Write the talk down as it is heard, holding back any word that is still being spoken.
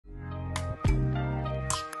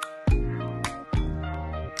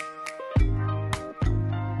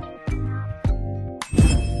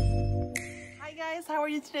how are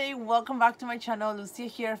you today? Welcome back to my channel. Lucia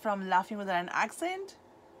here from Laughing Without an Accent.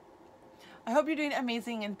 I hope you're doing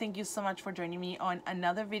amazing and thank you so much for joining me on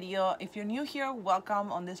another video. If you're new here,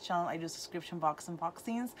 welcome. On this channel I do subscription box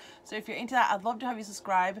unboxings, so if you're into that, I'd love to have you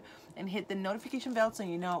subscribe and hit the notification bell so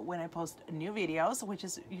you know when I post new videos, which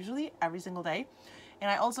is usually every single day. And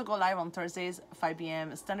I also go live on Thursdays 5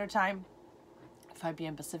 p.m. Standard Time, 5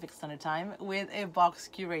 p.m. Pacific Standard Time, with a box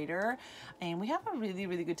curator, and we have a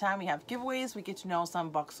really good time. We have giveaways, we get to know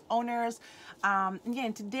some box owners.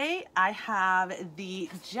 And today I have the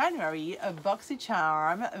January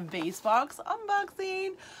BOXYCHARM Base Box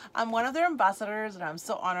unboxing. I'm one of their ambassadors and I'm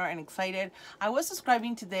so honored and excited. I was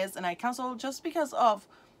subscribing to this and I canceled just because of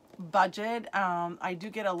budget. I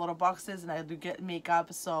do get a lot of boxes and I do get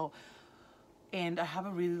makeup, and I have a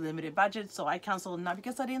really limited budget, so I canceled, not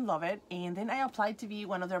because I didn't love it. And then I applied to be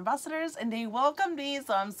one of their ambassadors and they welcomed me,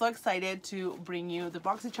 so I'm so excited to bring you the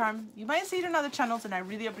BOXYCHARM. You might see it on other channels and I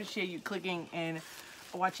really appreciate you clicking and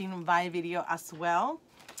watching my video as well.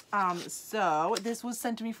 So this was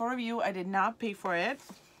sent to me for review. I did not pay for it.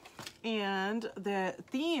 And the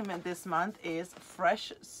theme this month is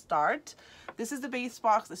Fresh Start. This is the base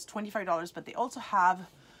box. It's $25, but they also have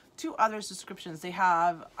two other subscriptions. They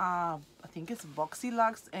have I think it's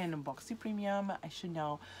BOXYLUXE and Boxy Premium. I should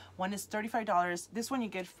know. One is $35. This one you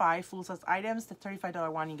get 5 full-size items. The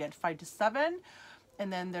 $35 one you get 5 to 7.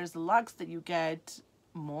 And then there's the Luxe that you get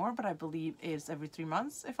more, but I believe it's every 3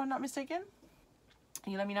 months, if I'm not mistaken.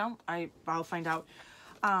 You let me know. I'll find out.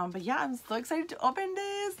 But yeah, I'm so excited to open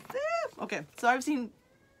this. Okay, so I've seen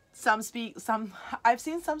some sneaks on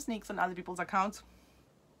other people's accounts,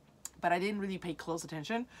 but I didn't really pay close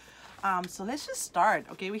attention. So let's just start.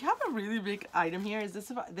 Okay, we have a really big item here. This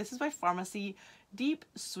is by Pharmacy Deep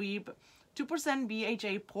Sweep 2%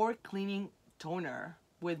 BHA Pore Cleaning Toner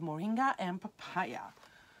with moringa and papaya.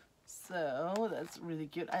 So that's really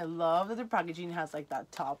cute. I love that the packaging has like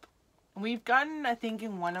that top. We've gotten, I think,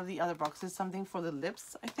 in one of the other boxes something for the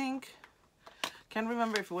lips, I think. Can't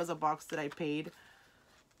remember if it was a box that I paid.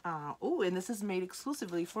 Oh, and this is made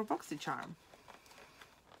exclusively for BOXYCHARM.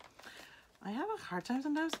 I have a hard time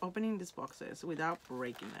sometimes opening these boxes without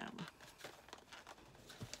breaking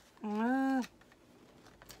them.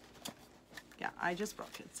 Yeah, I just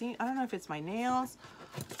broke it. See, I don't know if it's my nails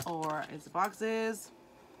or it's the boxes.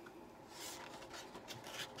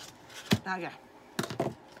 Okay.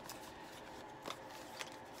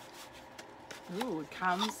 Ooh, it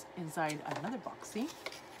comes inside another boxy.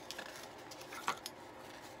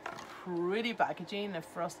 Pretty packaging, a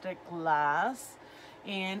frosted glass.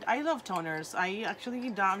 And I love toners.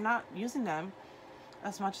 I'm not using them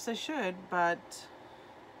as much as I should, but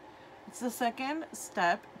it's the second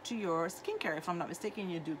step to your skincare. If I'm not mistaken,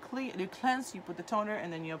 you cleanse, you put the toner,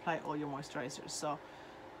 and then you apply all your moisturizers. So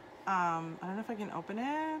I don't know if I can open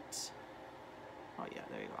it. Oh yeah,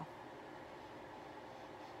 there you go.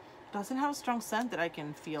 Doesn't have a strong scent that I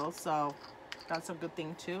can feel, so that's a good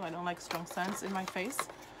thing too. I don't like strong scents in my face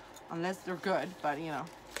unless they're good, but you know.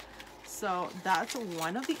 So that's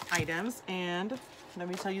one of the items, and let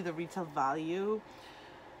me tell you the retail value.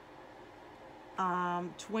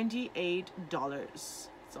 $28.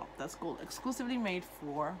 So that's cool. Exclusively made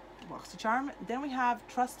for BOXYCHARM. Then we have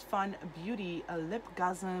Trust Fund Beauty, a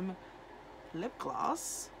Lipgasm lip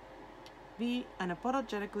gloss. Be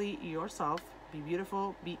unapologetically yourself. Be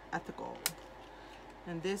beautiful. Be ethical.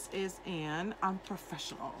 And this is an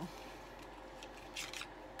Unprofessional.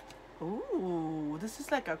 Ooh, this is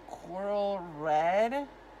like a coral red.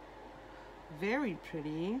 Very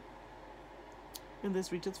pretty. And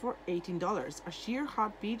this retails for $18. A sheer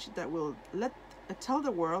hot peach that will tell the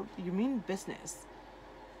world you mean business,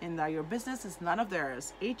 and that your business is none of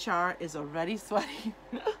theirs. HR is already sweating.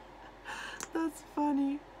 That's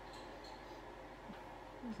funny.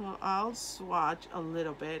 So I'll swatch a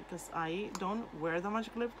little bit because I don't wear that much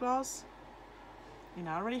lip gloss, and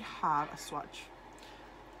I already have a swatch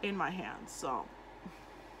in my hand. So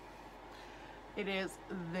it is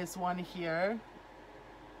this one here.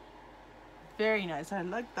 Very nice. I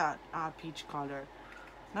like that peach color.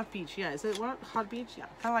 Not peach, yeah, is it what, hot peach? Yeah,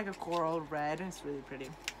 kind of like a coral red. It's really pretty.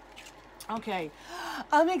 Okay,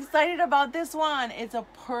 I'm excited about this one. It's a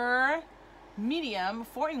Pure Medium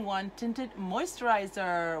 4-in-1 tinted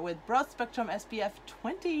moisturizer with broad spectrum SPF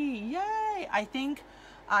 20. Yay! I think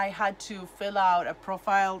I had to fill out a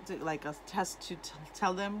profile, like a test, to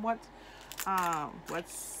tell them what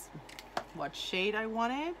shade I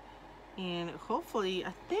wanted, and hopefully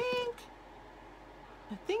I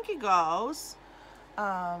think it goes.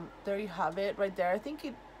 There you have it right there. I think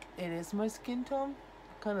it is my skin tone.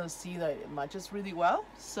 Kind of see that it matches really well.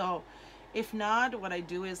 So if not, what I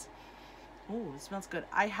do is Oh, it smells good.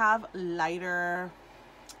 I have lighter,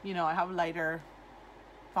 you know, I have lighter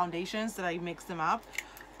foundations that I mix them up.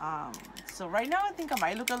 So right now I think I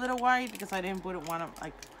might look a little white because I didn't put one of,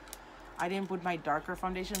 like, I didn't put my darker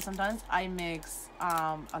foundation. Sometimes I mix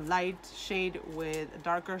a light shade with a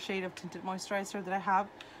darker shade of tinted moisturizer that I have.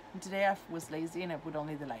 And today I was lazy and I put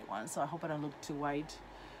only the light one, so I hope I don't look too white.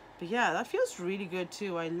 But yeah, that feels really good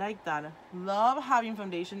too. I like that. Love having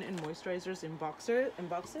foundation and moisturizers in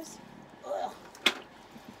boxes. Ugh.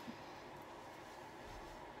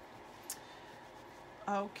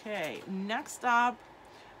 Okay, next up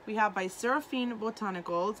we have by Seraphine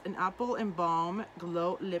Botanicals an Apple and Balm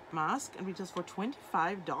Glow Lip Mask, and retails for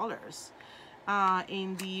 $25.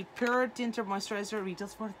 In the Pure Tinted Moisturizer,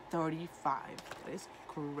 retails for $35. That is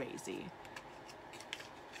crazy.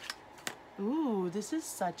 Ooh, this is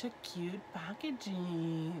such a cute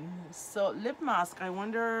packaging. So lip mask, I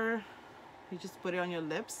wonder, you just put it on your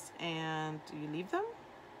lips and you leave them,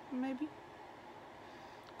 maybe?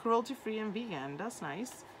 Cruelty-free and vegan, that's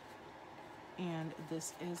nice. And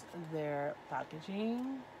this is their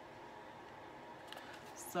packaging.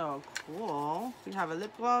 So cool. We have a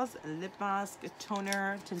lip gloss, a lip mask, a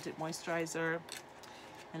toner, tinted moisturizer.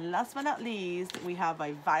 And last but not least, we have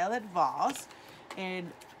by Violet Voss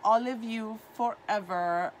an Olive You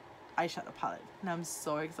Forever eyeshadow palette. And I'm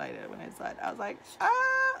so excited when I saw it. I was like,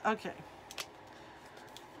 ah, okay.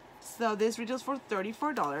 So this retails for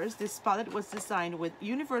 $34. This palette was designed with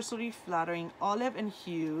universally flattering olives and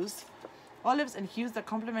hues that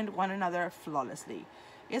complement one another flawlessly.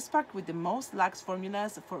 It's packed with the most luxe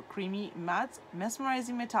formulas for creamy mattes,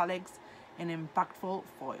 mesmerizing metallics, and impactful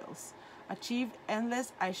foils. Achieve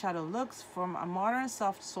endless eyeshadow looks from a modern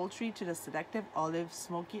soft sultry to the seductive olive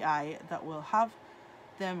smoky eye that will have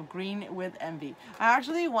them green with envy. I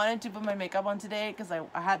actually wanted to put my makeup on today because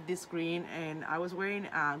I had this green and I was wearing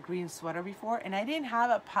a green sweater before and I didn't have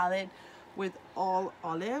a palette with all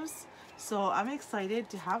olives, so I'm excited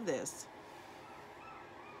to have this.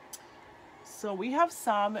 So we have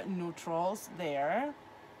some neutrals there,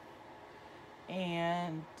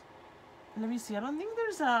 and let me see, I don't think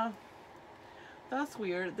there's a, that's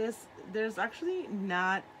weird, there's actually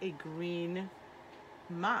not a green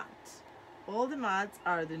matte. All the mattes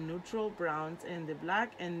are the neutral browns and the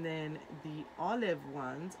black, and then the olive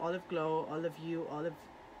ones, Olive Glow, Olive You, Olive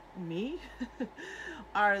Me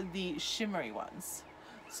are the shimmery ones.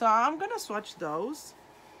 So I'm gonna swatch those.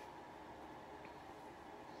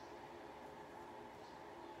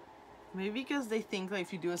 Maybe because they think that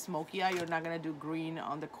if you do a smoky eye, you're not gonna do green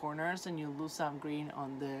on the corners and you lose some green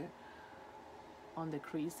on the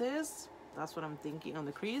creases. That's what I'm thinking, on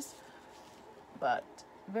the crease. But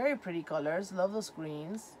very pretty colors. Love those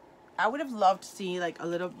greens. I would have loved to see like a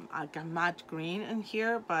little like a matte green in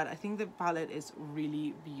here, but I think the palette is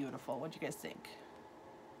really beautiful. What do you guys think?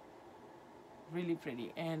 Really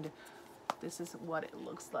pretty, and this is what it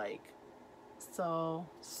looks like. So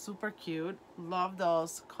super cute. Love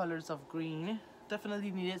those colors of green.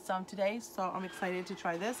 Definitely needed some today, so I'm excited to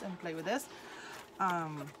try this and play with this.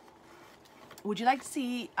 Would you like to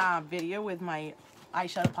see a video with my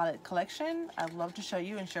eyeshadow palette collection? I'd love to show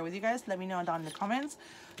you and share with you guys. Let me know down in the comments.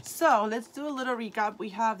 So let's do a little recap. We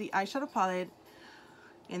have the eyeshadow palette,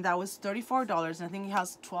 and that was $34, and I think it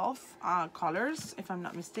has 12 colors if I'm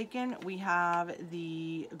not mistaken. We have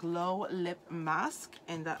the Glow Lip Mask,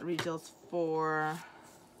 and that retails for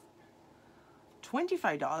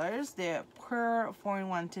 $25. The Pure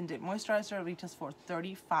 4-in-1 Tinted Moisturizer retails for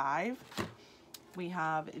 $35. We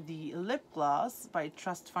have the lip gloss by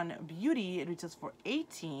Trust Fund Beauty. It retails for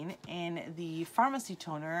 $18, and the Pharmacy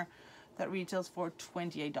toner that retails for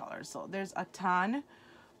 $28. So there's a ton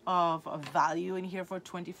of value in here for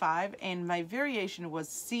 $25, and my variation was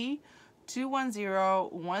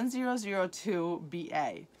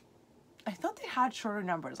C210102BA. I thought they had shorter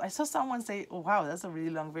numbers. I saw someone say, oh, wow, that's a really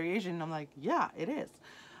long variation. And I'm like, yeah, it is.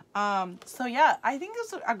 So yeah, I think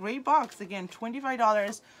it's a great box. Again,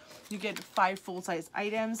 $25. You get 5 full-size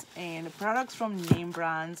items and products from name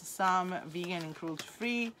brands, some vegan and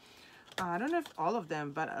cruelty-free. I don't know if all of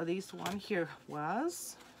them, but at least one here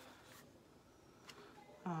was.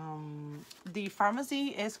 The Pharmacy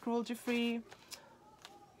is cruelty-free.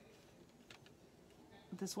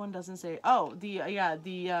 This one doesn't say. Oh, the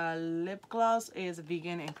lip gloss is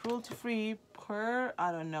vegan and cruelty-free.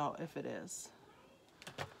 I don't know if it is.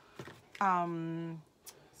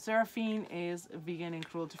 Seraphine is vegan and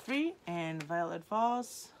cruelty-free, and Violet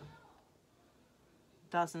Voss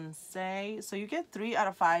doesn't say. So you get 3 out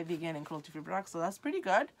of 5 vegan and cruelty-free products, so that's pretty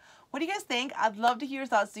good. What do you guys think? I'd love to hear your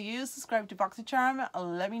thoughts. Do you subscribe to BOXYCHARM?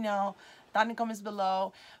 Let me know down in the comments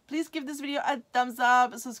below. Please give this video a thumbs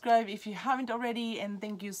up, subscribe if you haven't already, and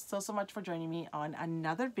thank you so much for joining me on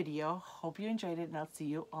another video. Hope you enjoyed it, and I'll see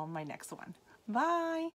you on my next one. Bye.